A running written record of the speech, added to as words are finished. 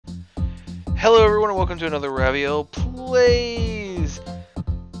Hello everyone and welcome to another Ravio Plays!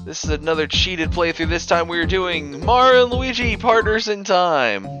 This is another cheated playthrough. This time we are doing Mario Luigi Partners in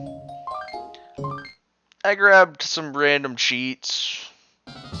Time. I grabbed some random cheats.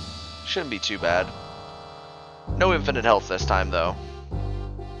 Shouldn't be too bad. No infinite health this time though.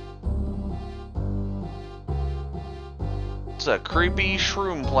 It's a creepy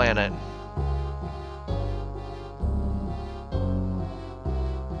shroom planet.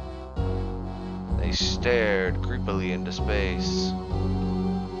 They stared creepily into space.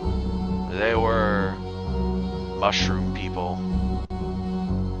 They were mushroom people.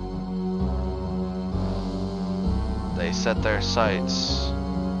 They set their sights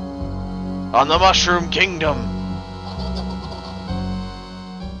on the Mushroom Kingdom.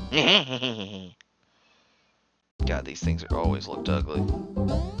 God, these things are always looked ugly.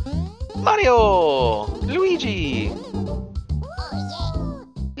 Mario! Luigi!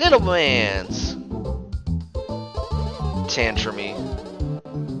 Little Mans! Tantrumy.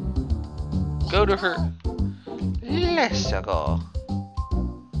 Go to her. Let's go.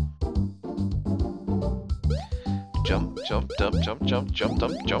 Jump, jump, jump, jump, jump, jump,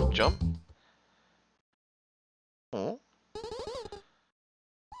 jump, jump, jump. Oh.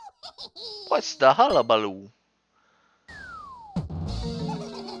 What's the hullabaloo?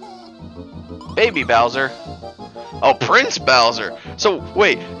 Baby Bowser. Oh, Prince Bowser. So,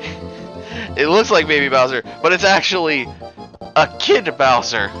 wait. It looks like Baby Bowser, but it's actually a Kid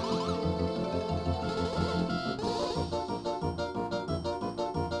Bowser.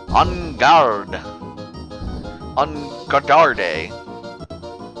 On guard. On Godarde.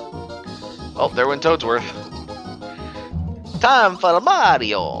 Oh, there went Toadsworth. Time for the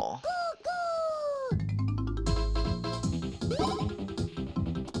Mario.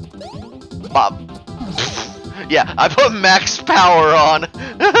 Bob. Yeah, I put max power on.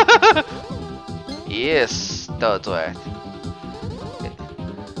 Yes, Toadsworth.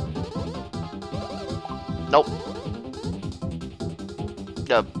 Nope.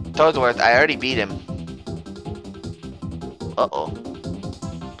 Toadsworth, I already beat him. Uh-oh.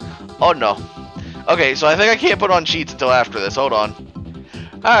 Oh no. Okay, so I think I can't put on cheats until after this. Hold on.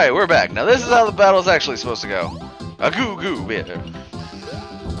 Alright, we're back. Now this is how the battle's actually supposed to go. A goo-goo bit.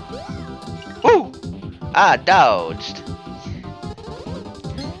 Woo! I dodged.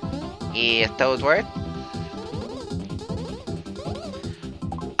 Yes, Toadsworth.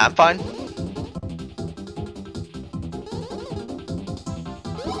 I'm fine.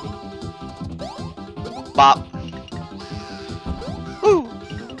 Bop. Woo!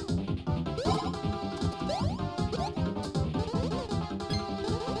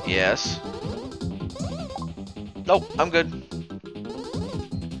 Yes. Nope, I'm good.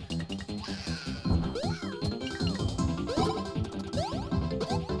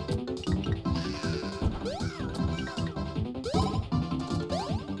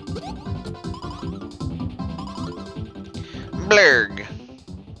 Blurg.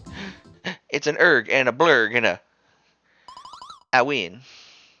 It's an erg and a blurg and a... I win.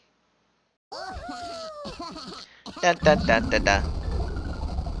 Da da da da da.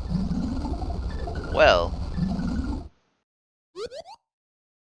 Well.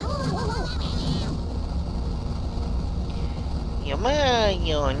 Yo,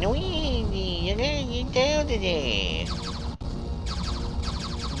 Mario, Luigi, you're gonna get down today.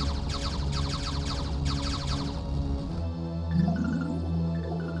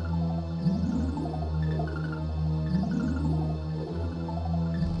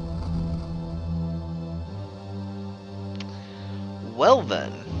 Well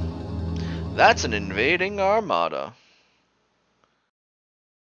then, that's an invading armada.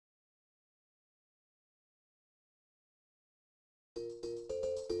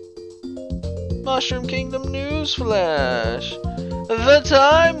 Mushroom Kingdom Newsflash! The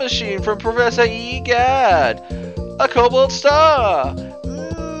Time Machine from Professor Egad! A Cobalt Star!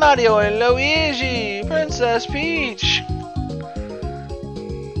 Mario and Luigi! Princess Peach!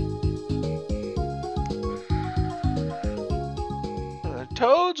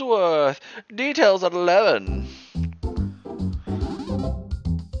 Toadsworth! Details at 11.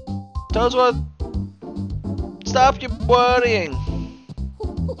 Toadsworth! Stop your worrying!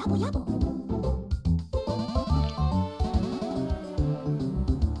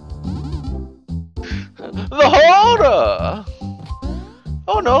 The horror!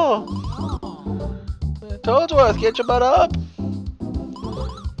 Oh no! Toadsworth, get your butt up!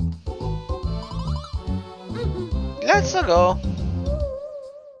 Let's go!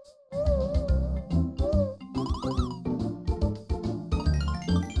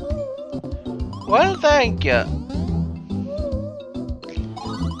 Well, thank you.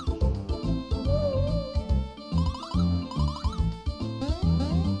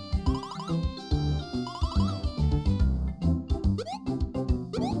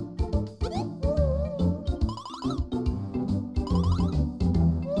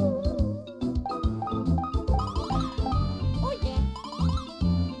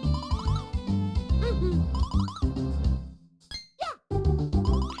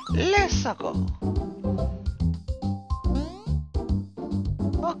 Let's go.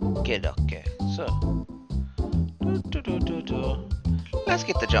 Okay. So, let's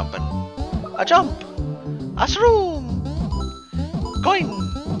get the jumping. A jump. A shroom. Coin.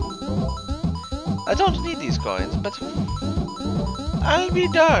 I don't need these coins, but I'll be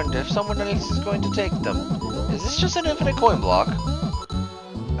darned if someone else is going to take them. Is this just an infinite coin block?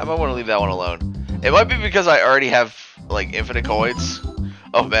 I might want to leave that one alone. It might be because I already have, like, infinite coins.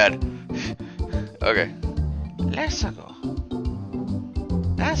 Oh, man. Okay. Let's go.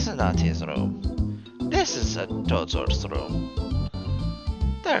 That's not his room. This is a Toad's room.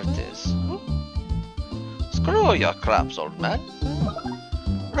 There it is. Screw your craps, old man.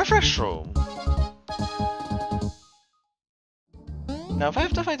 Refresh room. Now, if I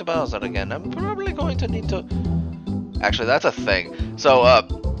have to fight Bowser again, I'm probably going to need to... Actually, that's a thing. So,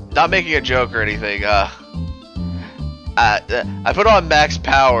 not making a joke or anything, I put on max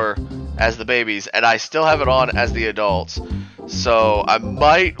power as the babies, and I still have it on as the adults. So, I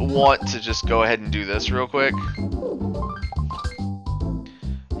might want to just go ahead and do this real quick.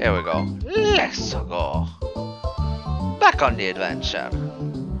 Here we go. Let's go. Back on the adventure.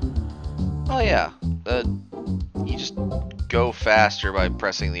 Oh yeah, you just go faster by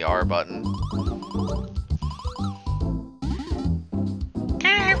pressing the R button.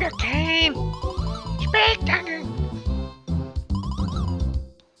 Can I have your cane? Speak, Duncan.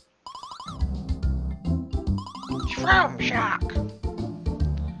 From shock.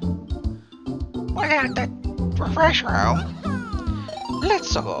 Without the refresh room.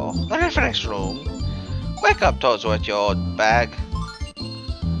 Let's go. The refresh room. Wake up, Toads, with your old bag.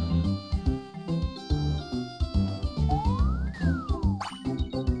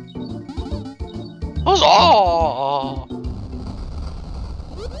 Huzzah!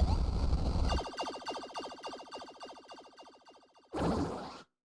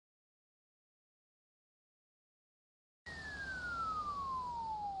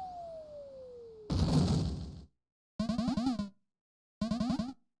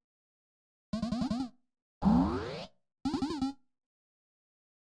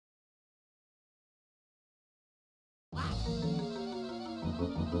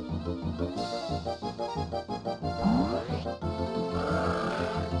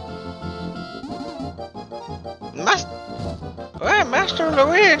 Master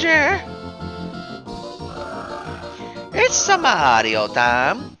Luigi! It's a Mario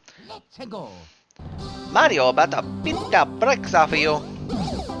time! Let's go! Mario about to beat the bricks off of you!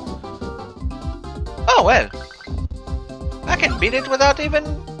 Oh well! I can beat it without even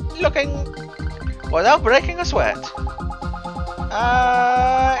looking... without breaking a sweat.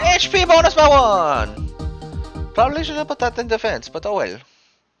 HP bonus by 1! Probably should have put that in defense, but oh well.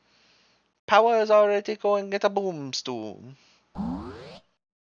 Power is already going at a boomstool.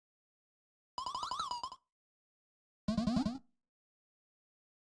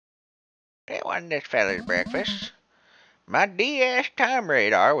 Hey, wasn't this fella's breakfast? My DS time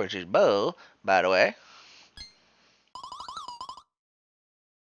radar, which is bull, by the way.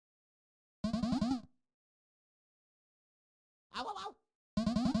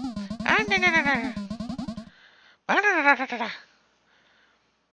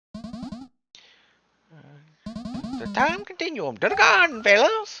 The time continuum to the garden,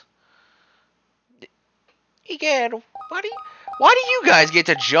 fellas. You get why do you guys get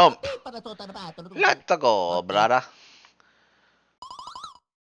to jump? Let's go, brother.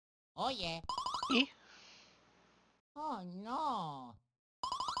 Oh yeah. Eh? Oh no.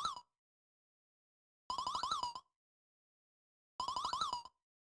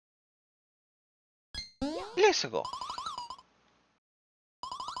 Let's go.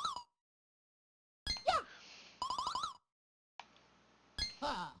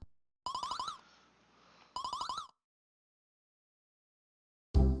 Ha.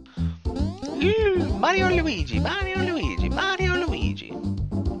 Mario Luigi, Mario Luigi, Mario Luigi.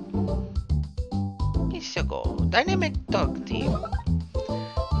 Let's go. Dynamic dog team.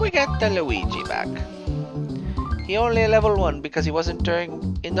 We got the Luigi back. He only level 1 because he wasn't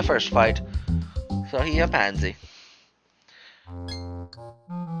in the first fight. So he a pansy.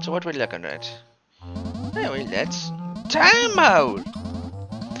 So what we looking at? Anyway, let's time out.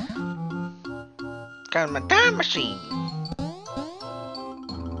 Got my time machine.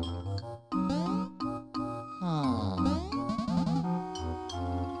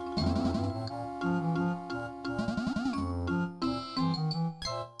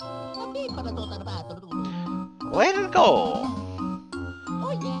 Way to go!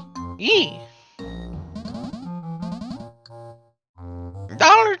 Oh yeah. Yee!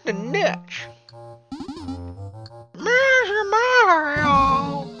 Dollars to nuts! Mr.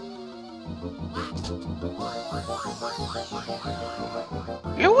 Mario!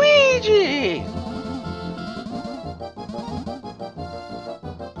 Luigi!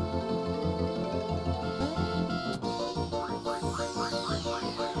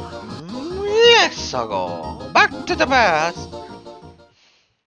 Let's go back to the past.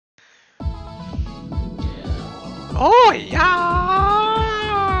 Oh yeah!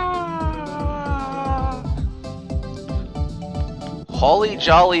 Holly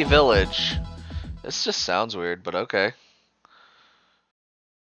Jolly Village. This just sounds weird, but okay.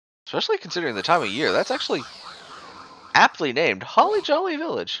 Especially considering the time of year. That's actually aptly named. Holly Jolly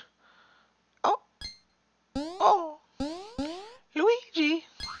Village. Oh. Oh. Luigi.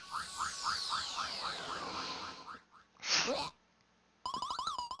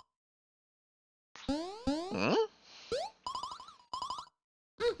 Hmm?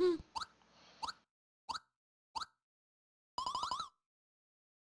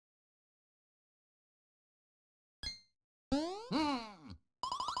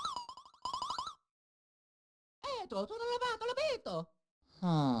 Sono lavato, l'abito.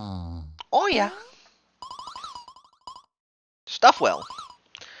 Hmm. Oh yeah. Stuff well.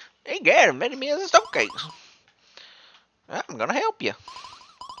 Hey, Gad invented me as a stone case. I'm gonna help you.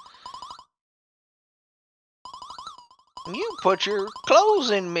 You put your clothes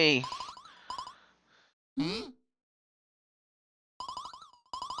in me. Hmm?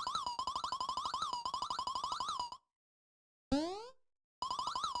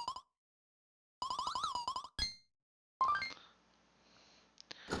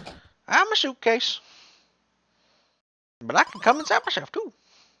 I'm a suitcase. But I can come inside myself too.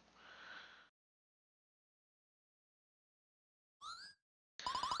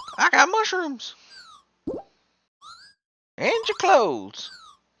 I got mushrooms. And your clothes.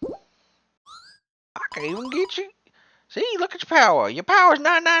 I can even get you. See, look at your power. Your power's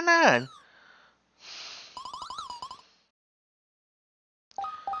 999.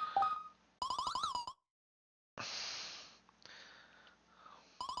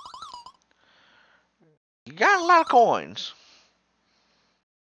 You got a lot of coins.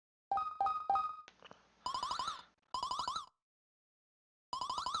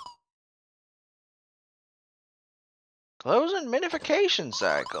 Closing minification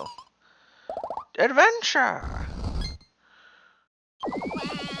cycle. Adventure.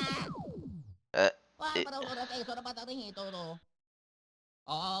 Guarda, ora te sono pattatito.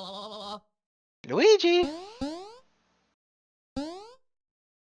 Oh. Luigi.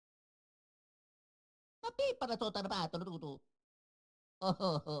 Ma pippa da sotto il patto, tu.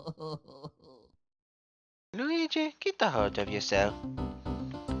 Oh. Luigi, get the hold of yourself.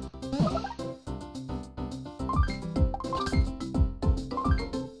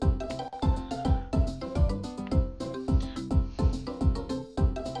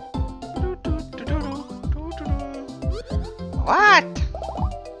 What?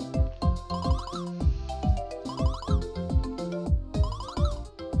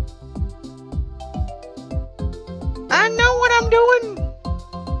 I know what I'm doing.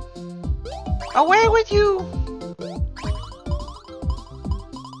 Away with you.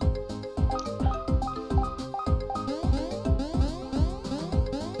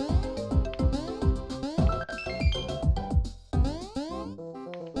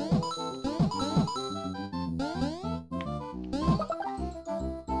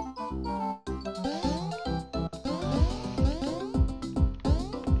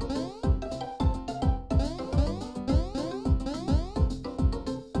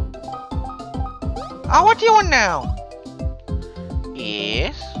 Oh, what do you want now?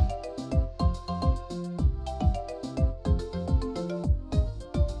 Yes.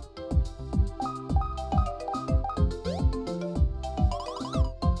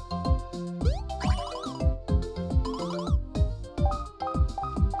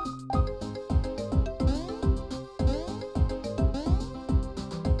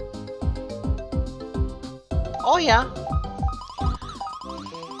 Oh yeah.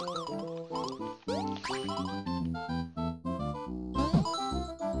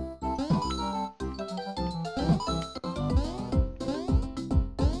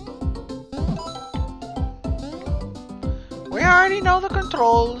 We already know the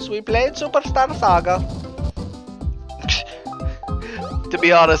controls. We played Superstar Saga. To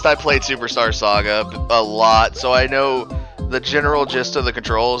be honest, I played Superstar Saga a lot, so I know the general gist of the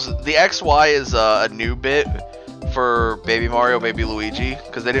controls. The XY is a new bit for Baby Mario, Baby Luigi,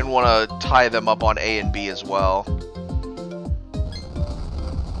 because they didn't want to tie them up on A and B as well.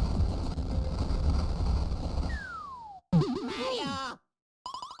 Mario!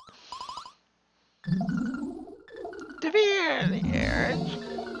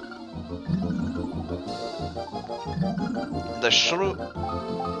 The shrew.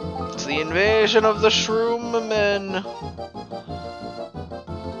 the invasion of the Shroom Men.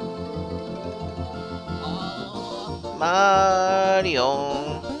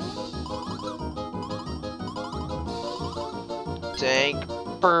 Mario. Take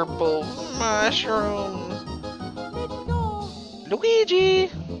purple mushrooms.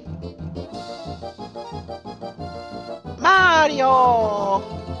 Luigi.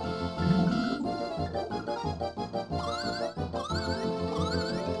 Mario.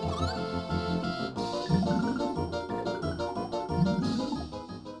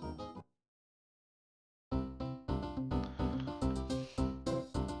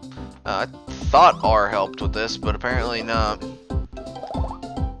 I thought R helped with this, but apparently not.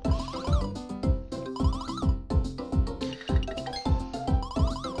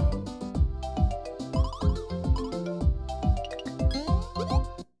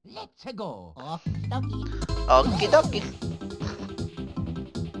 Let's go. Okie dokie.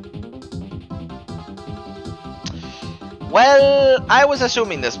 Well, I was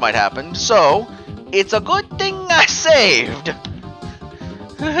assuming this might happen, so it's a good thing I saved.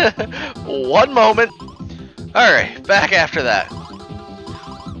 1 moment. Alright, back after that.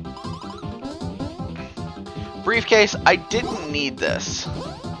 Briefcase, I didn't need this.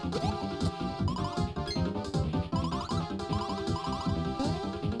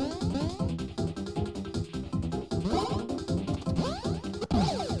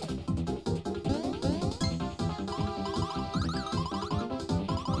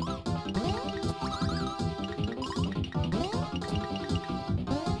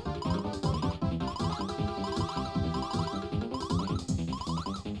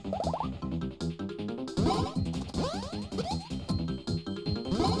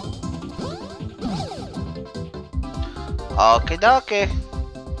 Okie dokie.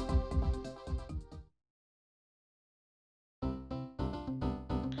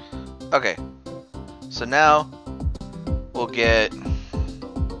 Okay, so now we'll get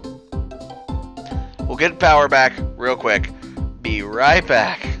power back real quick. Be right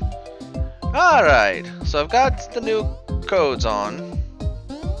back. Alright, so I've got the new codes on.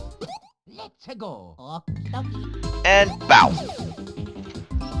 Let's go. And bow.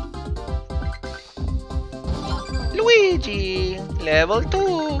 Luigi, level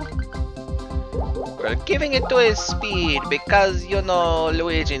 2. We're giving it to his speed because, you know,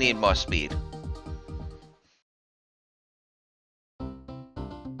 Luigi need more speed.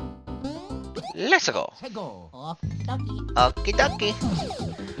 Let's go. Okie dokie.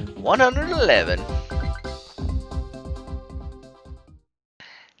 111.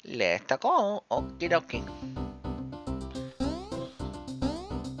 Let's go. Okie dokie.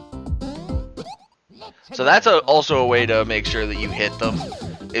 So that's also a way to make sure that you hit them,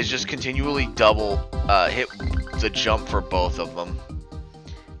 is just continually double hit the jump for both of them.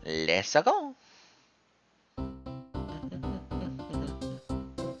 Let's go.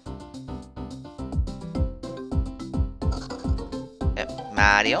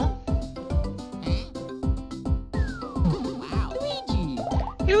 Mario. Wow, Luigi.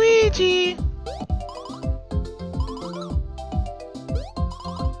 Luigi.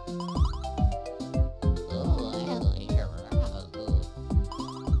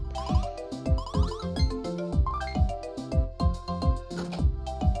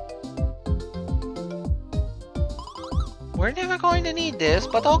 We're never going to need this,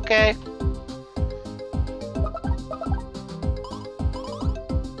 but okay.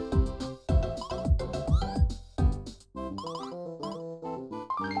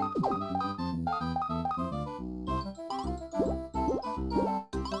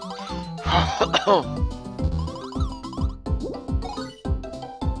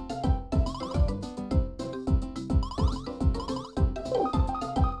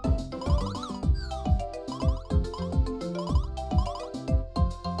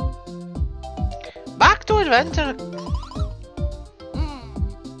 Back to adventure.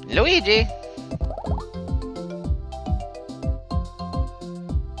 Luigi.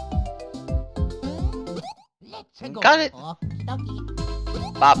 Got it.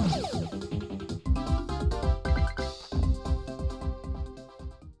 Bob.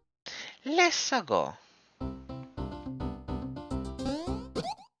 Let's go.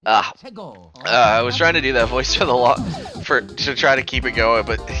 I was trying to do that voice for to try to keep it going,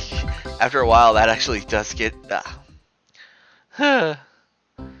 but after a while that actually does get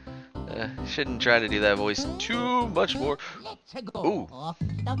shouldn't try to do that voice too much more. Ooh.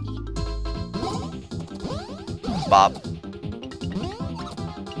 Bob.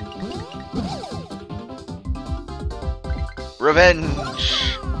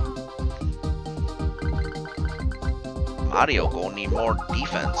 Revenge. Mario gonna need more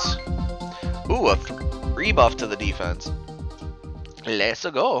defense. Ooh, a 3 buff to the defense. Let's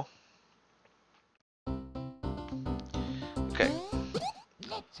go. Okay.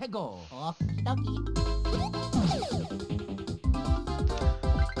 Let's go. Okie dokie.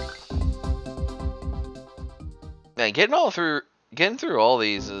 Man, getting through all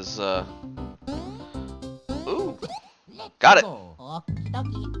these is ooh. Got it. Go. Okie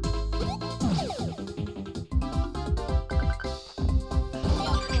dokie.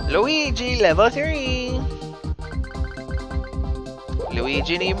 Luigi, level 3.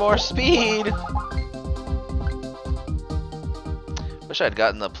 Luigi need more speed. Wish I'd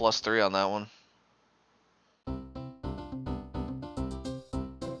gotten the +3 on that one.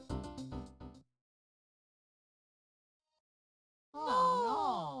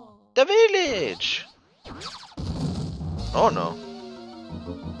 Oh The village. Oh no.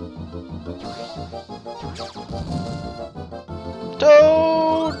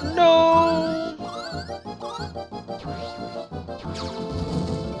 Toad, no.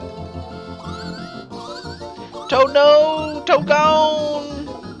 Toad, no. Toad gone.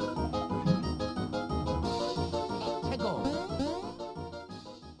 Let's go.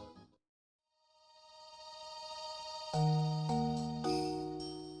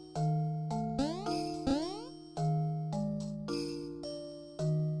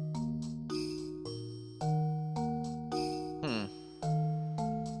 Hmm.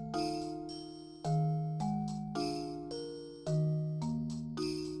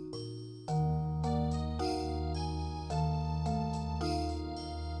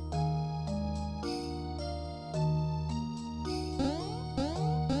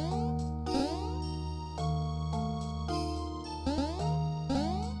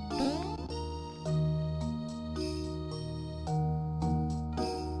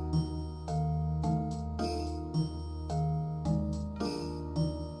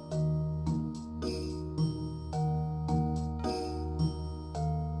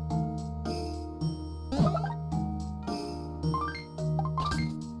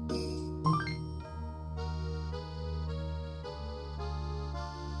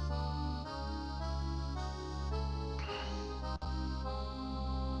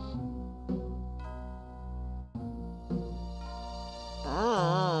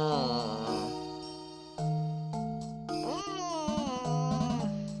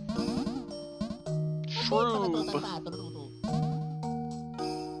 Shroob.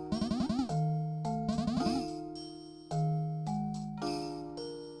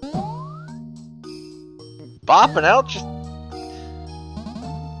 Bopping out just.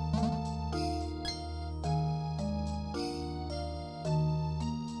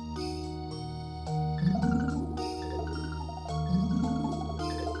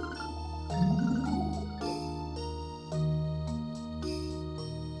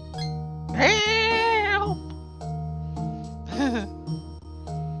 Help!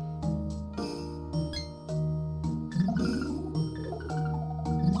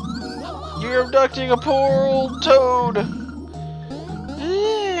 You're abducting a poor old toad.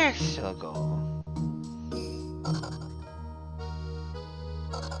 Let's go.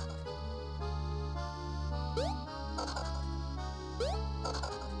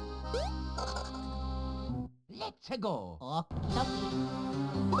 Let's go. Okie dokie.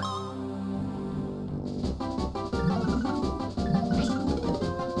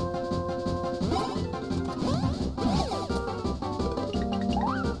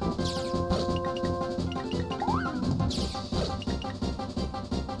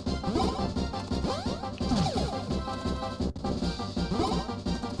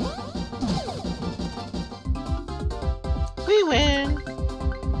 We win.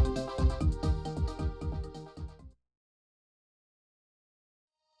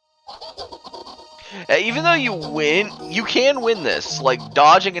 Even though you win, you can win this, like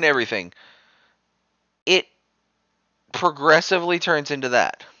dodging and everything. It progressively turns into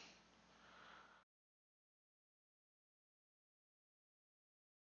that.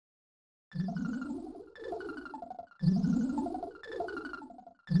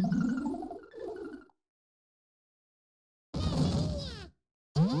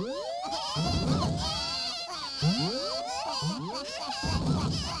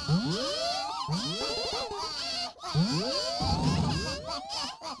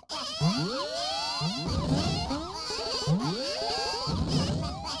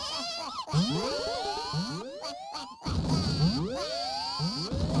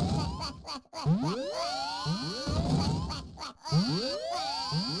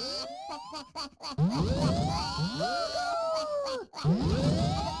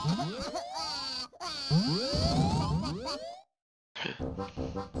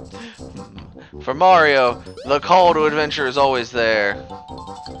 For Mario, the call to adventure is always there.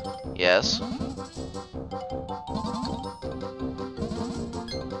 Yes.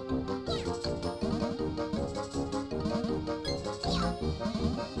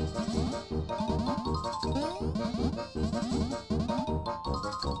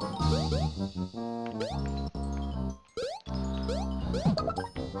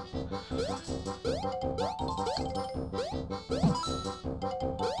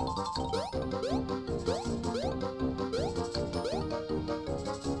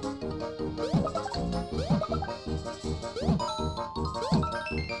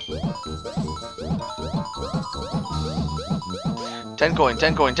 Ten coin,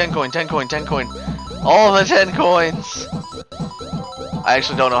 10 coin, 10 coin, 10 coin, 10 coin. All the 10 coins! I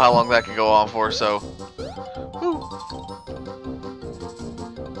actually don't know how long that could go on for, so... Woo.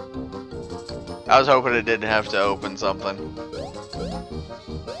 I was hoping it didn't have to open something.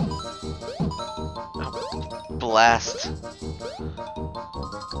 Blast.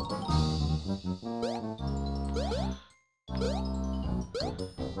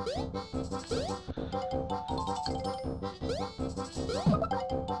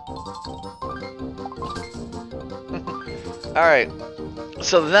 Alright,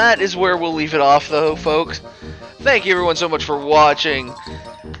 so that is where we'll leave it off though, folks. Thank you everyone so much for watching.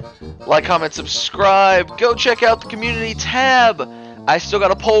 Like, comment, subscribe. Go check out the community tab. I still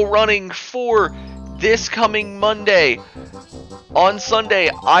got a poll running for this coming Monday. On Sunday,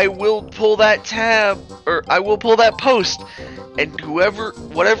 I will pull that tab, or I will pull that post, and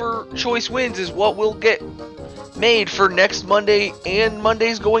whatever choice wins is what will get made for next Monday and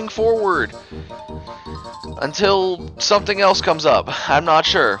Mondays going forward. Until something else comes up. I'm not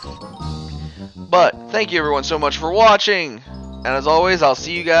sure. But thank you everyone so much for watching. And as always, I'll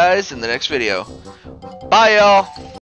see you guys in the next video. Bye y'all.